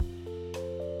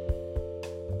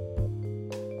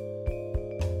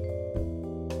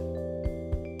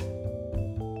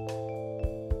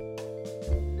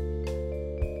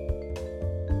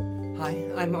Hi,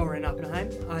 I'm Oren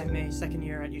Oppenheim. I'm a second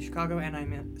year at UChicago, and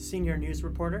I'm a senior news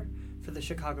reporter for the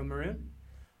Chicago Maroon.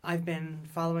 I've been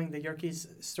following the Yerkes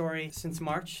story since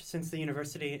March, since the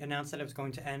university announced that it was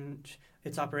going to end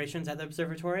its operations at the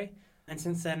observatory. And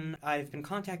since then, I've been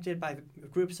contacted by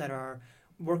groups that are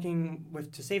working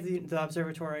to save the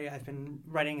observatory. I've been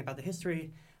writing about the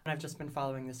history, and I've just been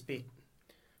following this beat.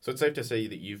 So it's safe to say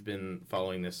that you've been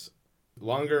following this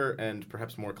longer and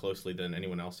perhaps more closely than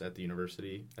anyone else at the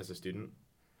university as a student?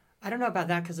 I don't know about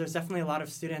that because there's definitely a lot of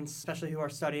students, especially who are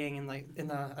studying in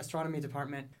the astronomy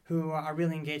department, who are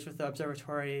really engaged with the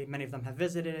observatory. Many of them have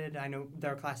visited. I know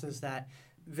there are classes that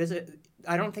visit.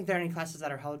 I don't think there are any classes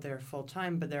that are held there full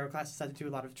time, but there are classes that do a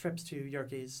lot of trips to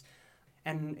Yerkes.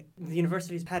 And the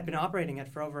universities had been operating it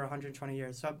for over 120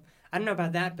 years. So I don't know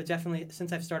about that, but definitely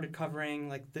since I've started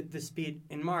covering this beat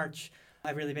in March,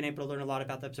 I've really been able to learn a lot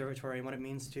about the observatory and what it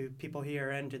means to people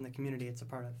here and in the community it's a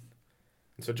part of.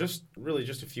 And so just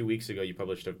a few weeks ago, you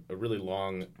published a really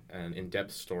long and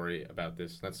in-depth story about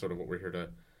this. That's sort of what we're here to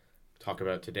talk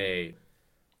about today.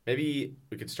 Maybe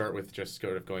we could start with just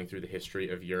sort of going through the history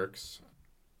of Yerkes.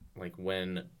 Like,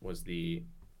 when was the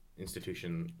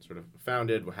institution sort of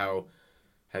founded? How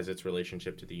has its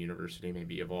relationship to the university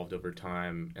maybe evolved over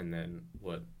time? And then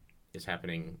what is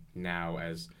happening now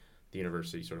as the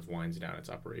university sort of winds down its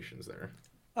operations there?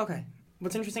 Okay.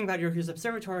 What's interesting about Yerkes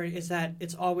Observatory is that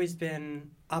it's always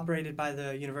been operated by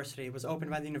the university. It was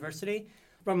opened by the university.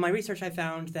 From my research, I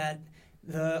found that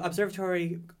the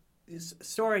observatory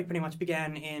story pretty much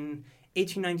began in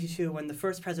 1892 when the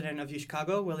first president of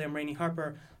UChicago, William Rainey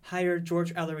Harper, hired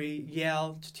George Ellery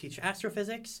Yale to teach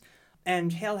astrophysics.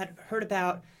 And Hale had heard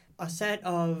about a set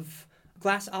of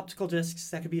glass optical discs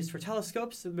that could be used for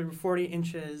telescopes. They were 40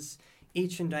 inches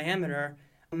each in diameter,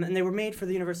 and they were made for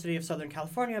the University of Southern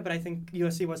California, but I think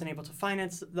USC wasn't able to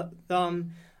finance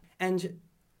them. And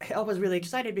Hale was really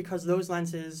excited because those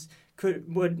lenses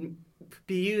would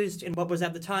be used in what was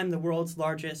at the time the world's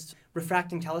largest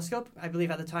refracting telescope. I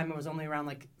believe at the time it was only around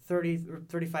 30 or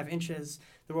 35 inches,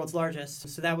 the world's largest.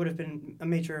 So that would have been a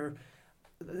major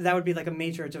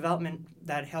development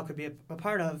that Hale could be a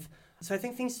part of. So I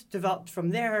think things developed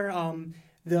from there.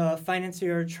 The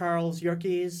financier Charles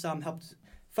Yerkes helped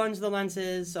fund the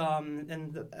lenses,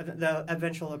 and the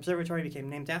eventual observatory became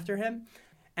named after him.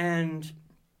 And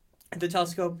the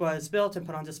telescope was built and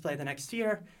put on display the next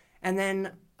year. And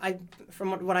then,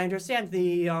 from what I understand,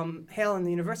 the Hale and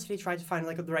the university tried to find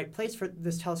the right place for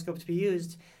this telescope to be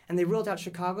used, and they ruled out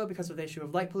Chicago because of the issue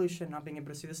of light pollution, not being able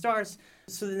to see the stars.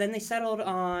 So then they settled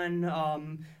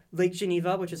on Lake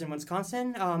Geneva, which is in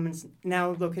Wisconsin. It's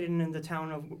now located in the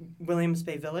town of Williams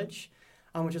Bay Village,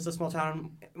 which is a small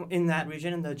town in that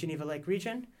region, in the Geneva Lake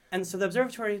region. And so the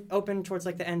observatory opened towards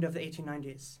the end of the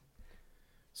 1890s.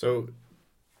 So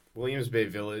Williams Bay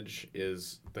Village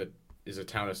is a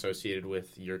town associated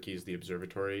with Yerkes, the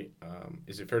observatory.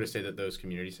 Is it fair to say that those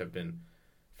communities have been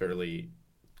fairly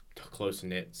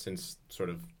close-knit since sort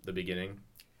of the beginning?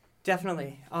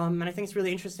 Definitely. And I think it's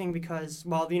really interesting because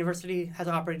while the university has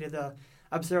operated the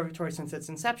observatory since its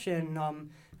inception,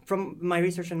 from my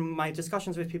research and my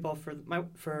discussions with people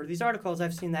for these articles,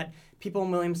 I've seen that people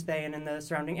in Williams Bay and in the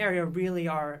surrounding area really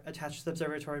are attached to the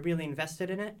observatory, really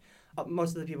invested in it.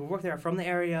 Most of the people who work there are from the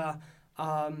area.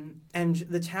 And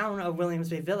the town of Williams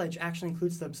Bay Village actually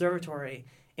includes the observatory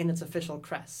in its official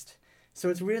crest. So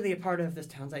it's really a part of this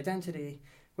town's identity,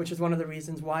 which is one of the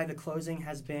reasons why the closing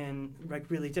has been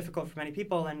really difficult for many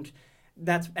people, and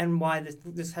why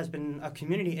this has been a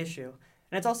community issue.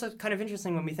 And it's also kind of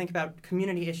interesting when we think about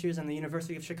community issues in the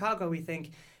University of Chicago, we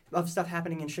think of stuff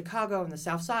happening in Chicago and the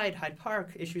South Side, Hyde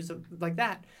Park, issues like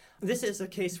that. This is a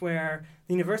case where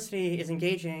the university is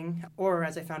engaging, or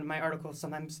as I found in my article,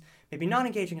 sometimes maybe not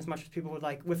engaging as much as people would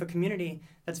like, with a community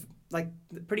that's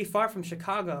pretty far from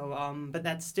Chicago, but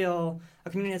that's still a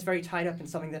community that's very tied up in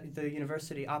something that the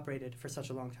university operated for such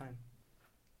a long time.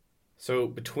 So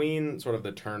between sort of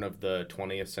the turn of the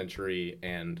 20th century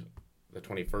and the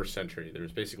 21st century,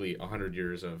 there's basically 100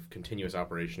 years of continuous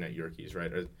operation at Yerkes,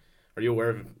 right? Are you aware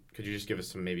of, could you just give us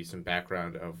some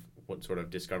background of what sort of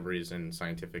discoveries and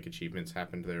scientific achievements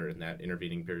happened there in that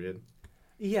intervening period?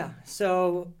 Yeah,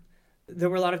 so there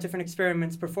were a lot of different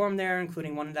experiments performed there,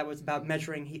 including one that was about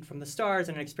measuring heat from the stars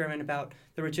and an experiment about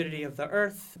the rigidity of the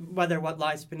Earth, whether what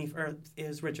lies beneath Earth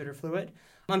is rigid or fluid.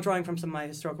 I'm drawing from some of my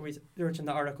historical research in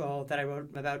the article that I wrote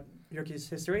about Yerkes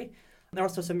history. There are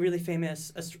also some really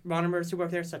famous astronomers who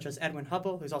work there, such as Edwin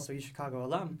Hubble, who's also a Chicago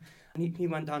alum. And he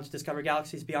went on to discover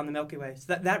galaxies beyond the Milky Way.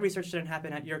 So that research didn't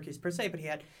happen at Yerkes per se, but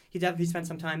he spent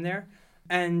some time there.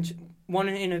 And one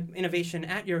innovation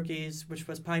at Yerkes, which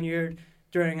was pioneered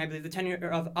during, I believe, the tenure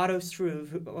of Otto Struve,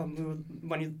 who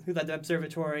led the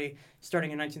observatory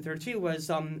starting in 1932, was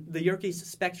the Yerkes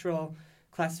spectral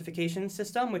classification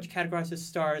system, which categorizes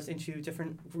stars into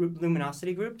different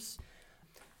luminosity groups.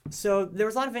 So there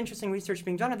was a lot of interesting research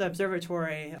being done at the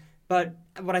observatory, but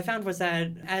what I found was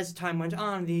that as time went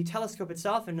on, the telescope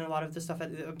itself and a lot of the stuff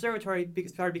at the observatory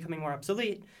started becoming more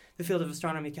obsolete. The field of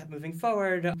astronomy kept moving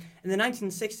forward. In the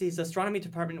 1960s, the astronomy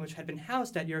department, which had been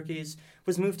housed at Yerkes,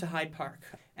 was moved to Hyde Park.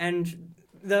 And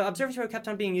the observatory kept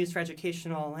on being used for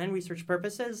educational and research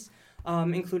purposes,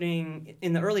 including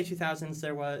in the early 2000s,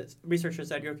 there was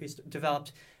researchers at Yerkes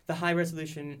developed the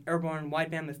high-resolution airborne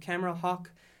wide-bandwidth camera HAWK,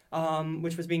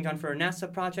 which was being done for a NASA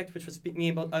project, which was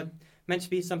meant to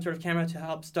be some sort of camera to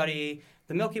help study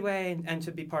the Milky Way and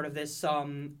to be part of this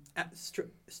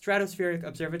stratospheric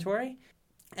observatory.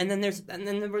 And then there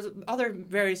was other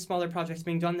very smaller projects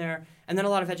being done there, and then a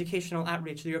lot of educational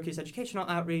outreach, the Yerkes educational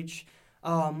outreach,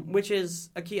 which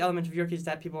is a key element of Yerkes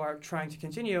that people are trying to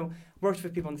continue. Worked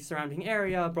with people in the surrounding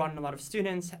area, brought in a lot of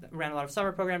students, ran a lot of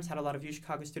summer programs, had a lot of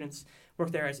UChicago students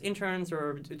work there as interns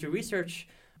or do research.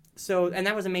 So, and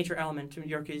that was a major element to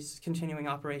Yerkes' continuing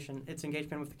operation, its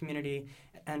engagement with the community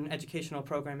and educational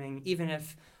programming, even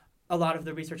if a lot of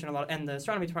the research and the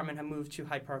astronomy department have moved to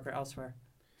Hyde Park or elsewhere.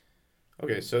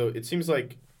 Okay, so it seems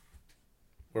like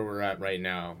where we're at right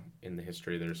now in the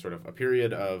history, there's sort of a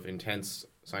period of intense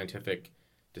scientific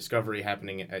discovery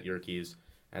happening at Yerkes,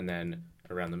 and then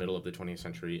around the middle of the 20th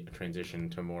century, a transition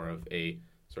to more of a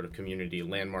sort of community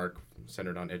landmark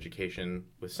centered on education,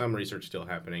 with some research still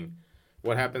happening.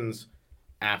 What happens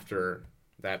after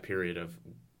that period of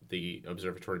the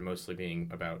observatory mostly being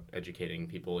about educating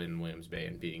people in Williams Bay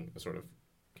and being a sort of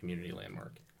community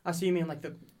landmark? So you mean like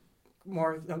the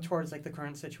more towards like the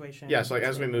current situation? Yeah, so like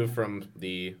as we move from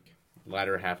the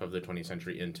latter half of the 20th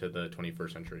century into the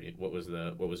 21st century, what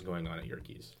was going on at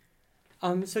Yerkes?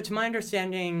 So to my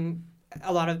understanding,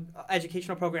 a lot of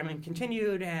educational programming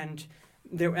continued, and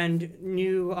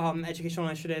new educational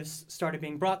initiatives started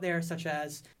being brought there, such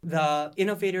as the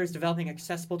Innovators Developing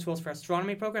Accessible Tools for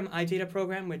Astronomy program, iData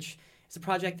program, which is a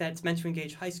project that's meant to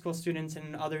engage high school students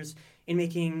and others in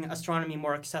making astronomy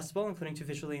more accessible, including to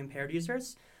visually impaired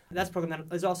users. That's a program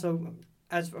that is also,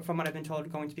 as from what I've been told,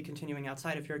 going to be continuing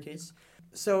outside of Yerkes.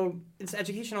 So it's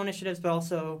educational initiatives, but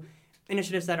also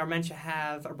initiatives that are meant to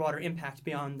have a broader impact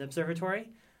beyond the observatory.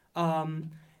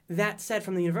 That said,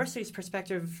 from the university's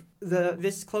perspective,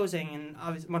 this closing, and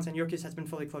obviously once again, Yerkes has been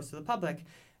fully closed to the public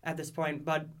at this point,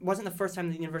 but wasn't the first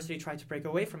time the university tried to break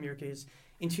away from Yerkes.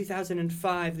 In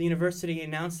 2005, the university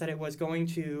announced that it was going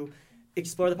to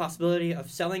explore the possibility of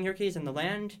selling Yerkes and the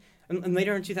land. And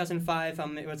later in 2005,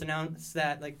 it was announced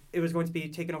that it was going to be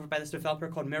taken over by this developer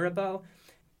called Mirabeau,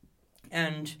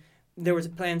 and there was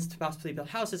plans to possibly build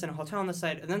houses and a hotel on the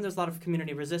site. And then there's a lot of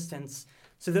community resistance,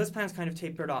 so those plans kind of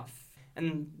tapered off.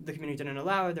 And the community didn't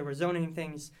allow it. There were zoning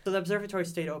things. So the observatory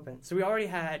stayed open. So we already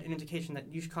had an indication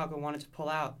that UChicago wanted to pull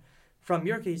out from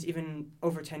Yerkes even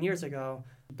over 10 years ago,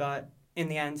 but in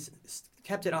the end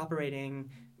kept it operating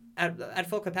at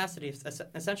full capacity,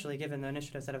 essentially, given the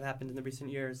initiatives that have happened in the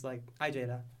recent years, like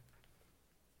iData.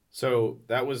 So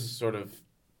that was sort of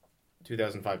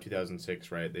 2005,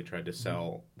 2006, right? They tried to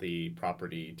sell the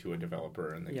property to a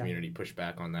developer, and the community pushed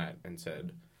back on that and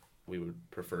said, we would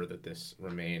prefer that this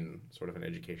remain sort of an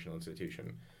educational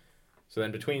institution. So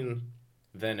then between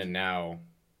then and now,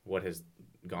 what has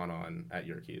gone on at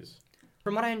Yerkes?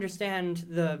 From what I understand,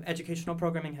 the educational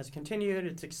programming has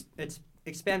continued. It's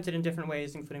expanded in different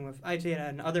ways, including with iData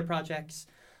and other projects.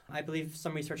 I believe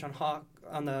some research on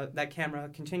HAWK, that camera,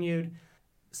 continued.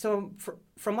 So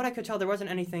from what I could tell, there wasn't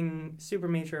anything super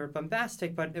major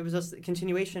bombastic, but it was just a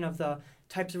continuation of the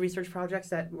types of research projects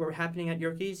that were happening at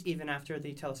Yerkes even after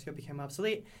the telescope became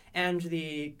obsolete, and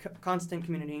the constant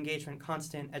community engagement,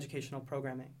 constant educational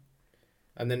programming.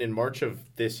 And then in March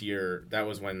of this year, that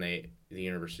was when the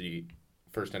university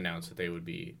first announced that they would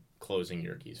be closing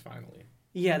Yerkes finally.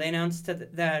 Yeah, they announced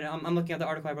that I'm looking at the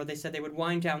article I wrote, they said they would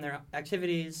wind down their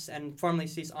activities and formally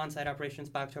cease on-site operations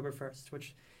by October 1st,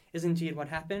 which is indeed what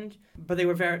happened. But they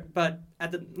were but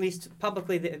at the least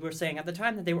publicly, they were saying at the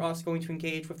time that they were also going to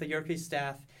engage with the Yerkes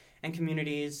staff and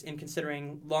communities in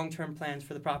considering long-term plans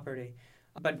for the property.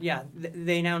 But yeah,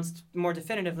 they announced more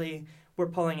definitively, we're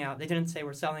pulling out. They didn't say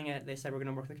we're selling it. They said we're going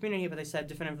to work with the community, but they said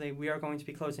definitively we are going to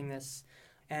be closing this.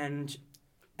 And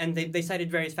they cited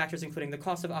various factors, including the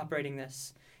cost of operating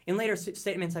this. In later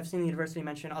statements, I've seen the university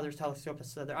mention other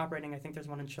telescopes that they're operating. I think there's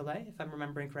one in Chile, if I'm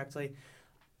remembering correctly,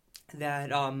 that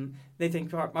they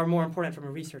think are more important from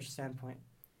a research standpoint.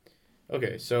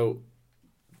 Okay, so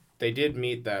they did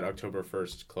meet that October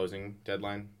 1st closing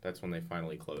deadline. That's when they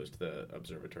finally closed the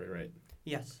observatory, right?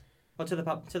 Yes. Well, to the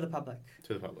public. To the public.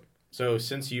 So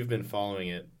since you've been following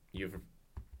it,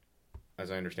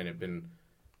 as I understand it,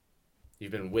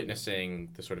 you've been witnessing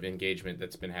the sort of engagement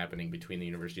that's been happening between the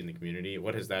university and the community.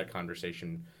 What has that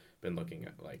conversation been looking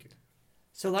at like?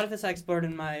 So a lot of this I explored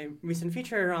in my recent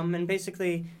feature, and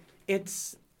basically,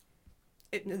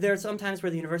 there are some times where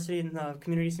the university and the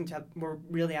community were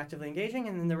really actively engaging,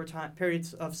 and then there were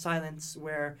periods of silence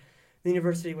where the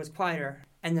university was quieter,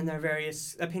 and then there are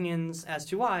various opinions as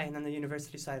to why, and then the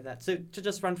university decided that. So to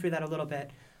just run through that a little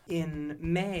bit, in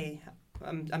May,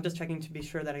 I'm just checking to be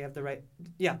sure that I have the right.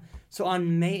 Yeah. So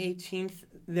on May 18th,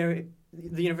 the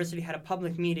university had a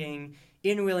public meeting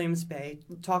in Williams Bay,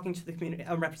 talking to the community.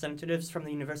 Representatives from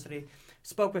the university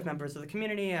spoke with members of the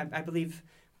community. I believe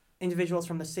individuals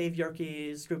from the Save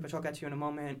Yerkes group, which I'll get to in a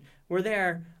moment, were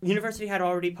there. The university had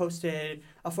already posted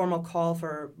a formal call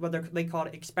for what they called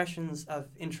expressions of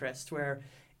interest, where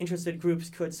interested groups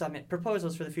could submit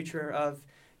proposals for the future of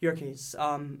Yerkes.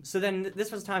 So then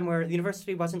this was a time where the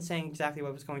university wasn't saying exactly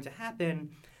what was going to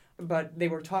happen, but they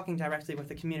were talking directly with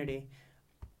the community.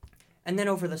 And then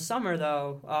over the summer,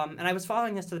 though, and I was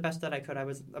following this to the best that I could. I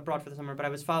was abroad for the summer, but I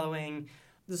was following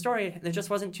the story. There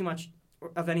just wasn't too much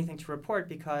of anything to report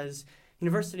because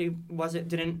university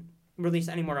didn't release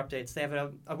any more updates. They have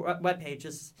a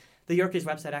webpage. The Yerkes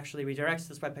website actually redirects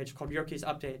this webpage called Yerkes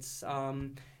Updates.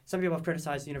 Some people have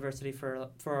criticized the university for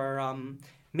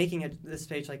making this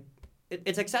page like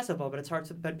it's accessible, but it's hard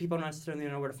to. But people don't necessarily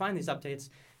know where to find these updates.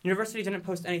 University didn't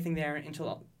post anything there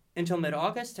until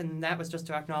mid-August, and that was just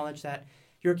to acknowledge that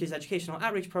Yerkes educational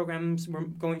outreach programs were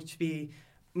going to be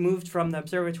moved from the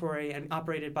observatory and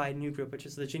operated by a new group, which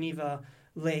is the Geneva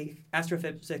Lake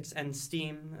Astrophysics and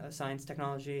STEAM Science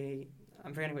Technology.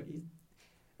 I'm forgetting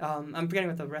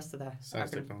what the rest of the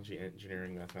Science, Technology,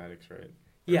 Engineering, Mathematics, right?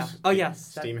 Yeah. Oh,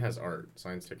 yes. STEAM has art.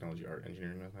 Science, Technology, Art,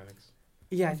 Engineering, Mathematics.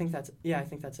 Yeah, I think that's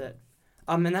it.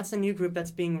 And that's the new group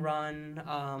that's being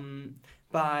run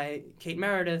by Kate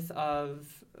Meredith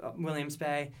of Williams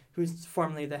Bay, who's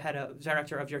formerly the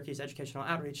director of Yerkes Educational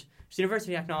Outreach. The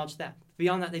university acknowledged that.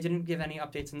 Beyond that, they didn't give any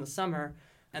updates in the summer,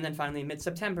 and then finally,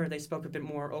 mid-September, they spoke a bit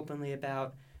more openly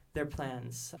about their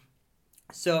plans.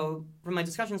 So, from my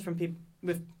discussions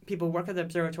with people who work at the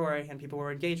observatory and people who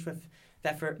were engaged with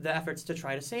the efforts to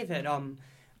try to save it,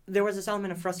 there was this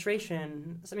element of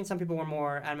frustration. I mean, some people were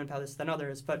more adamant about this than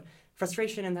others, but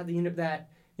frustration in that that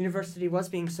university was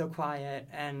being so quiet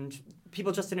and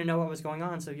people just didn't know what was going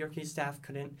on. So Yerkes staff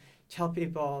couldn't tell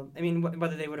people. I mean,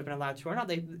 whether they would have been allowed to or not,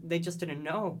 they just didn't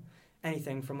know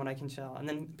anything from what I can tell. And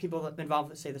then people involved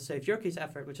with, say, the Save Yerkes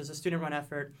effort, which is a student-run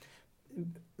effort.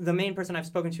 The main person I've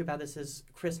spoken to about this is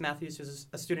Chris Matthews, who's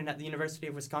a student at the University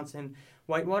of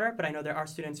Wisconsin-Whitewater, but I know there are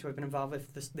students who have been involved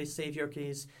with the Save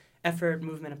Yerkes effort,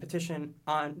 movement, and petition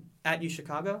at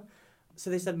UChicago. So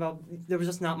they said, well, there was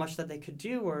just not much that they could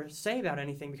do or say about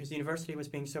anything because the university was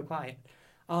being so quiet.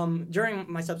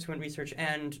 During my subsequent research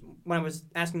and when I was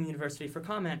asking the university for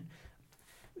comment,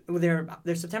 their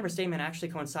September statement actually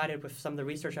coincided with some of the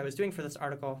research I was doing for this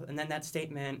article, and then that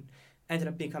statement ended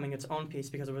up becoming its own piece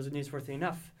because it was newsworthy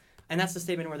enough. And that's the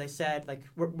statement where they said, like,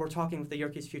 we're talking with the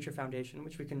Yerkes Future Foundation,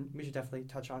 which we should definitely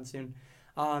touch on soon,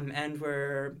 and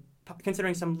we're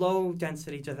considering some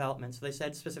low-density development. So they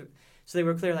said so they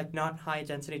were clear, like, not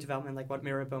high-density development like what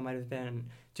Mirabeau might have been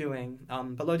doing,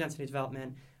 but low-density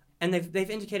development. And they've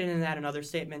indicated in that and other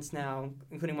statements now,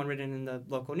 including one written in the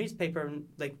local newspaper,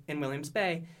 like in Williams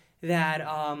Bay, that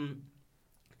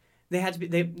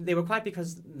they were quiet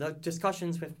because the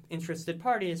discussions with interested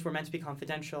parties were meant to be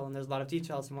confidential, and there's a lot of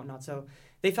details and whatnot. So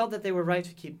they felt that they were right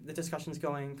to keep the discussions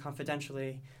going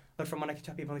confidentially. But from what I could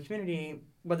tell people in the community,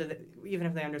 even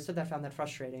if they understood that, found that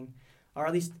frustrating, or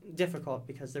at least difficult,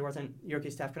 because there wasn't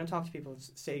Yerkes staff couldn't talk to people.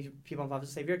 People involved with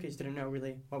Save Yerkes didn't know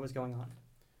really what was going on.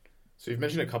 So you've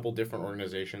mentioned a couple different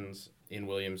organizations in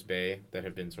Williams Bay that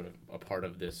have been sort of a part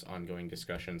of this ongoing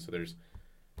discussion. So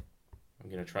I'm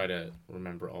going to try to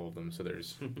remember all of them. So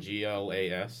there's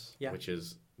GLAS, which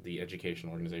is the education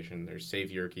organization. There's Save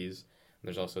Yerkes, and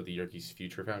there's also the Yerkes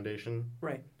Future Foundation.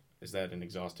 Right. Is that an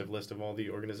exhaustive list of all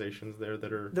the organizations there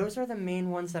that are... Those are the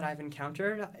main ones that I've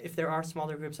encountered. If there are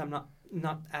smaller groups, I'm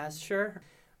not as sure.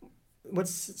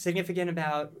 What's significant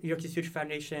about Yerkes Future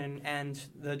Foundation and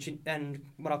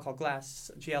what I'll call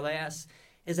GLAS,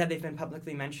 is that they've been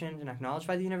publicly mentioned and acknowledged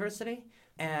by the university.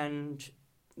 And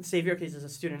Save Yerkes is a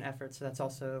student effort, so that's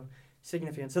also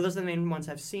significant. So those are the main ones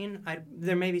I've seen.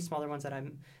 There may be smaller ones that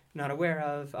I'm not aware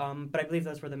of, but I believe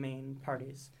those were the main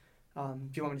parties. Do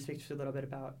you want me to speak to a little bit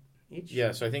about each?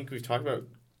 Yeah, so I think we've talked about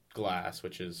GLAS,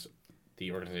 which is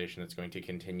the organization that's going to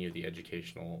continue the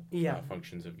educational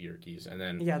functions of Yerkes. And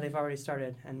then they've already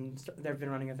started, and they've been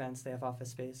running events. They have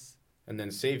office space. And then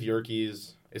Save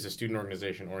Yerkes is a student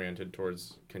organization oriented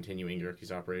towards continuing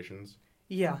Yerkes operations.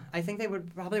 Yeah, I think they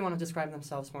would probably want to describe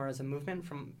themselves more as a movement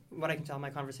from what I can tell in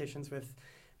my conversations with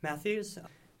Matthews.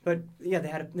 But yeah,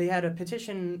 they had a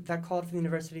petition that called for the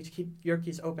university to keep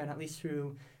Yerkes open at least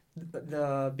through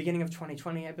the beginning of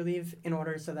 2020, I believe, in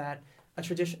order so that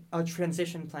a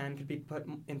transition plan could be put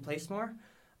in place more.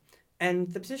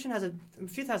 And the petition has a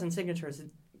few thousand signatures. It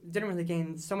didn't really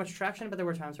gain so much traction, but there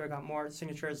were times where it got more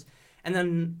signatures. And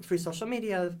then through social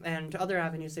media and other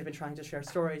avenues, they've been trying to share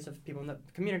stories of people in the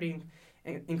community,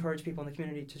 encourage people in the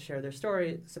community to share their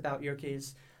stories about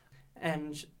Yerkes.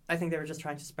 And I think they were just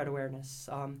trying to spread awareness.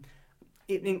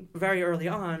 Very early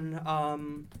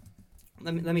on,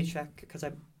 let me check, because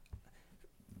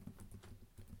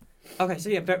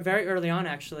very early on,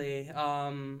 actually,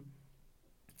 a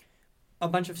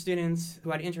bunch of students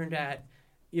who had interned at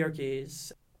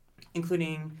Yerkes,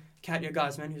 including Katya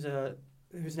Gosman,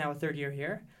 who's now a third year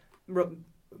here.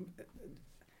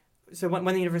 So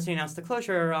when the university announced the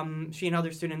closure, she and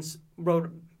other students wrote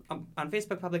on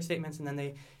Facebook public statements, and then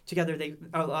a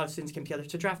lot of students came together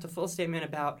to draft a full statement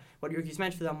about what Yerkes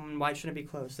meant for them and why it shouldn't be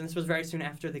closed. And this was very soon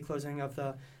after the closing of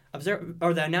the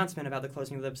announcement about the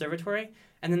closing of the observatory.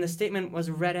 And then the statement was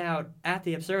read out at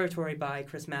the observatory by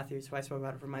Chris Matthews, who I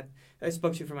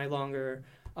spoke to for my longer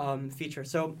feature.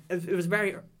 So it was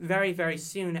very, very, very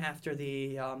soon after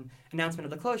the announcement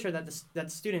of the closure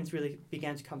that students really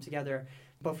began to come together,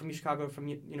 both from Chicago, from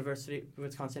University of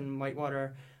Wisconsin,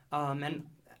 Whitewater,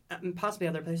 and possibly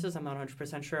other places, I'm not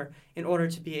 100% sure, in order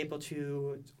to be able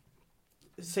to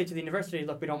say to the university,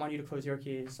 look, we don't want you to close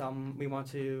Yerkes, we want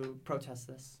to protest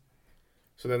this.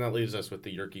 So then that leaves us with the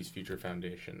Yerkes Future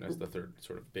Foundation as the third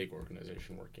sort of big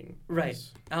organization working. Right.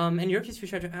 And Yerkes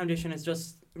Future Foundation is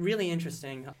just really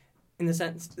interesting in the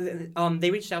sense,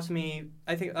 they reached out to me,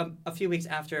 I think, a few weeks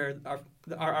after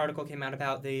our article came out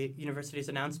about the university's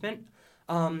announcement,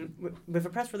 with a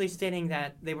press release stating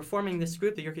that they were forming this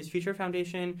group, the Yerkes Future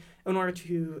Foundation, in order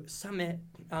to submit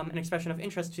an expression of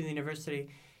interest to the university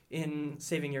in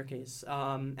saving Yerkes.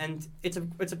 And it's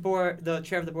a board. The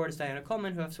chair of the board is Diana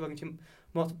Coleman, who I've spoken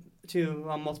to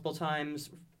multiple times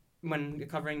when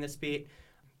covering this beat.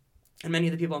 And many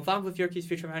of the people involved with Yerkes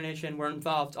Future Foundation were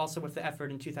involved also with the effort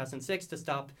in 2006 to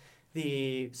stop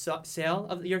the sale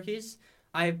of the Yerkes.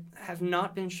 I have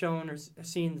not been shown or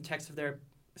seen the text of their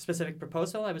specific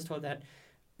proposal. I was told that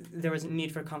there was a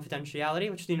need for confidentiality,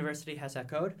 which the university has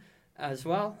echoed as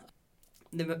well.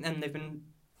 And they've been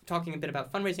talking a bit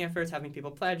about fundraising efforts, having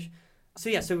people pledge. So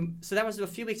that was a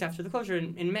few weeks after the closure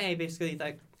in May. Basically,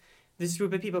 like, this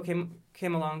group of people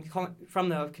came along from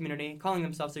the community, calling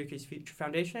themselves the Yerkes Future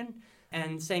Foundation,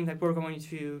 and saying that we're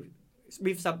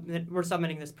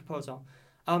submitting this proposal.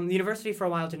 The university for a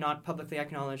while did not publicly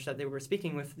acknowledge that they were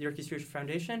speaking with the Yerkes Future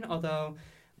Foundation, although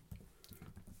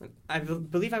I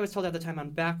believe I was told at the time on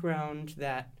background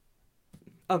that...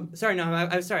 I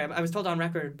was told on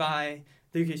record by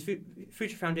the Yerkes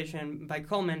Future Foundation, by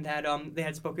Coleman, that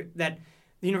that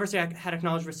the university had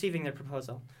acknowledged receiving their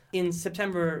proposal.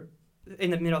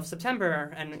 In the middle of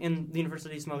September, and in the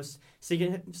university's most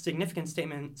significant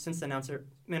statement since the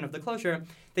announcement of the closure,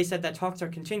 they said that talks are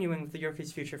continuing with the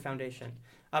Yerkes Future Foundation.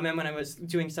 And when I was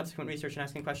doing subsequent research and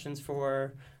asking questions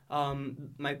for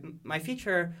my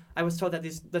feature, I was told that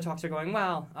the talks are going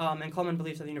well, and Coleman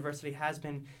believes that the university has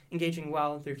been engaging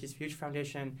well with the Yerkes Future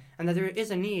Foundation, and that there is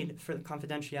a need for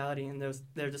confidentiality in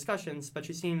their discussions. But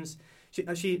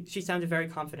she sounded very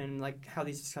confident in how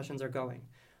these discussions are going.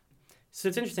 So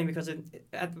it's interesting because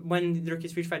when the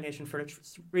Yerkes Future Foundation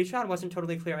first reached out, it wasn't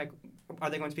totally clear, are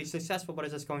they going to be successful? What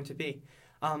is this going to be?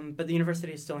 But the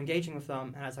university is still engaging with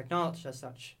them and has acknowledged as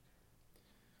such.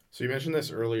 So you mentioned this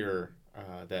earlier,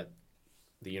 that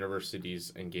the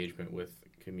university's engagement with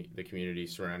the community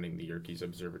surrounding the Yerkes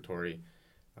Observatory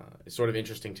is sort of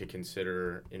interesting to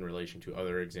consider in relation to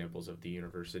other examples of the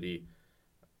university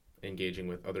engaging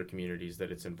with other communities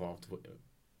that it's involved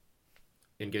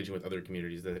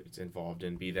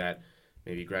in, be that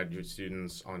maybe graduate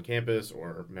students on campus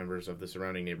or members of the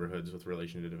surrounding neighborhoods with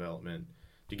relation to development.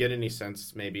 Do you get any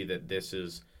sense maybe that this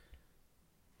is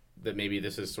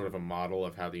sort of a model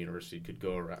of how the university could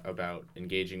go about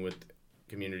engaging with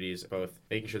communities, both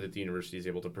making sure that the university is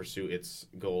able to pursue its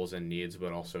goals and needs,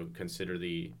 but also consider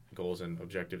the goals and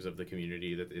objectives of the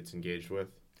community that it's engaged with?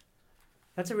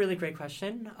 That's a really great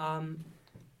question.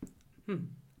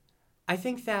 I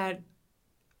think that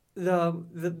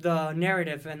the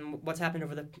narrative and what's happened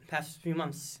over the past few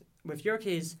months with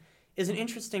Yerkes is an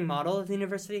interesting model of the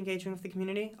university engaging with the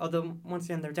community, although once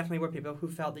again there definitely were people who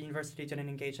felt the university didn't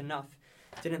engage enough,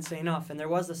 didn't say enough, and there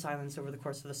was the silence over the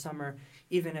course of the summer,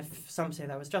 even if some say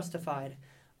that was justified.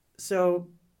 So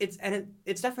it's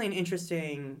definitely an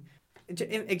interesting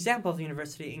example of the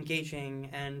university engaging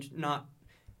and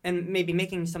maybe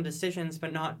making some decisions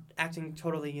but not acting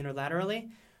totally unilaterally.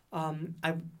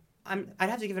 I'd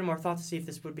have to give it more thought to see if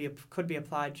this could be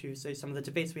applied to, say, some of the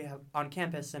debates we have on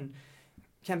campus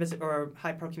or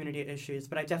high pro community issues,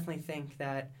 but I definitely think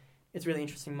that it's a really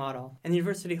interesting model. And the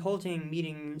university holding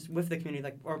meetings with the community,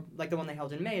 like the one they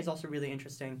held in May, is also really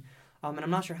interesting. And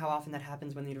I'm not sure how often that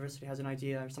happens when the university has an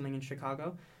idea or something in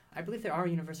Chicago. I believe there are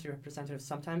university representatives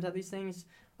sometimes at these things.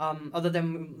 Other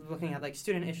than looking at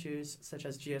student issues such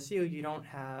as GSU, you don't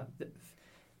have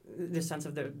this sense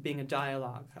of there being a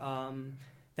dialogue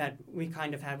that we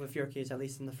kind of had with Yerkes, at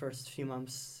least in the first few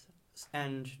months,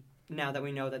 and now that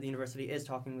we know that the university is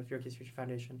talking with Yerkes Future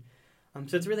Foundation.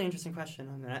 So it's a really interesting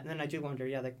question. And I do wonder,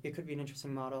 it could be an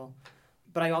interesting model.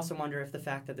 But I also wonder if the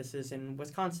fact that this is in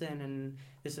Wisconsin and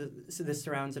this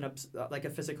surrounds a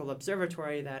physical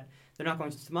observatory that they're not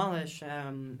going to demolish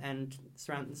and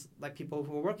surrounds people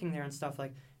who are working there and stuff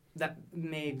that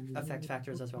may affect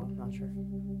factors as well. I'm not sure.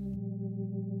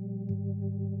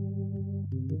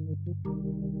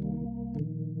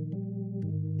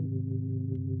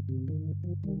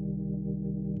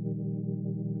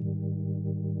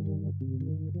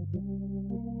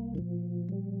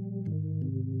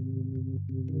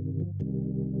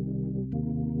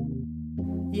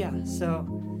 Yeah, so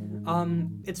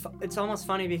it's almost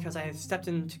funny because I stepped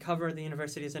in to cover the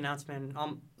university's announcement,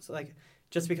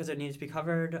 just because it needed to be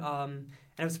covered, and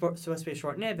it was supposed to be a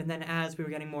short nib, and then as we were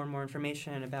getting more and more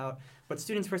information about what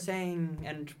students were saying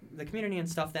and the community and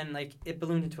stuff, then it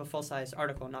ballooned into a full-size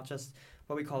article, not just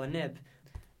what we call a nib.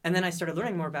 And then I started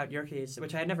learning more about Yerkes,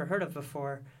 which I had never heard of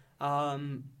before,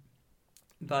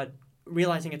 but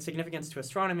realizing its significance to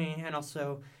astronomy and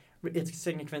also its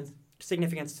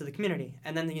significance to the community.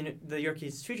 And then the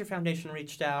Yerkes Future Foundation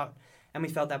reached out, and we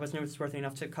felt that was newsworthy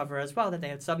enough to cover as well, that they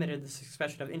had submitted this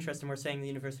expression of interest and were saying the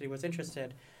university was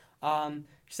interested.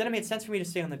 She said it made sense for me to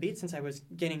stay on the beat since I was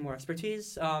gaining more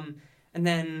expertise. And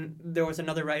then there was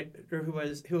another writer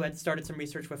who had started some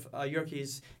research with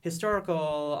Yerkes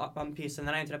historical piece, and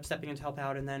then I ended up stepping in to help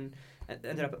out, and then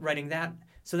ended up writing that.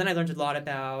 So then I learned a lot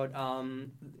about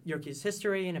Yerkes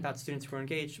history and about students who were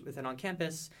engaged with it on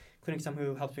campus, including some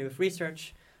who helped me with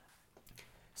research.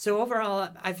 So overall,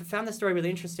 I've found the story really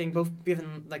interesting, both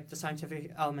given the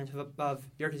scientific element of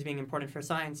Yerkes being important for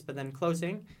science, but then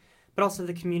closing, but also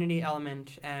the community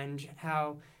element and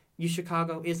how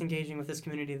UChicago is engaging with this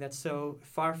community that's so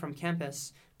far from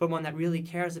campus, but one that really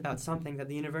cares about something that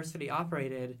the university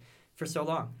operated for so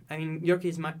long. I mean,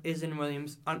 Yerkes is in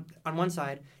Williams, on one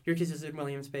side, Yerkes is in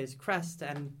Williams Bay's crest,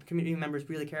 and community members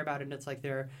really care about it, and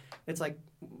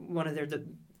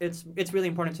it's really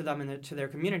important to them and to their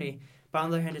community. But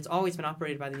on the other hand, it's always been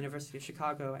operated by the University of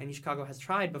Chicago, and Chicago has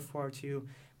tried before to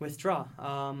withdraw.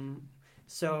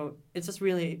 So it's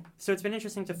been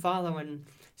interesting to follow and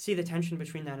see the tension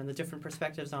between that and the different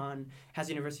perspectives on has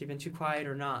the university been too quiet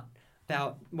or not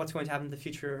about what's going to happen in the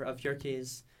future of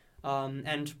Yerkes,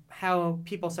 and how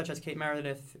people such as Kate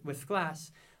Meredith with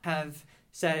Glass have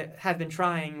been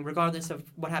trying, regardless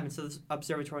of what happens to this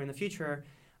observatory in the future.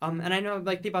 And I know,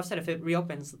 people have said, if it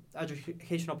reopens,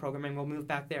 educational programming will move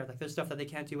back there. There's stuff that they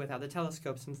can't do without the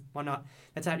telescopes and whatnot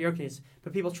that's at Yerkes.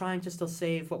 But people trying to still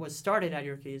save what was started at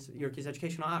Yerkes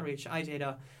Educational Outreach,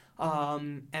 iData,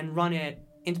 and run it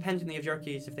independently of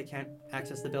Yerkes if they can't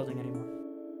access the building anymore.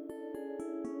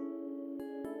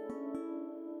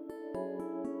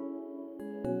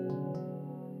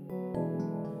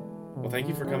 Well, thank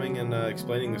you for coming and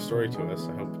explaining the story to us.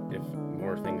 I hope if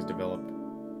more things develop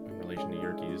in relation to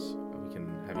Yerkes, we can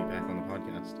have you back on the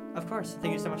podcast. Of course.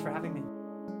 Thank you so much for having me.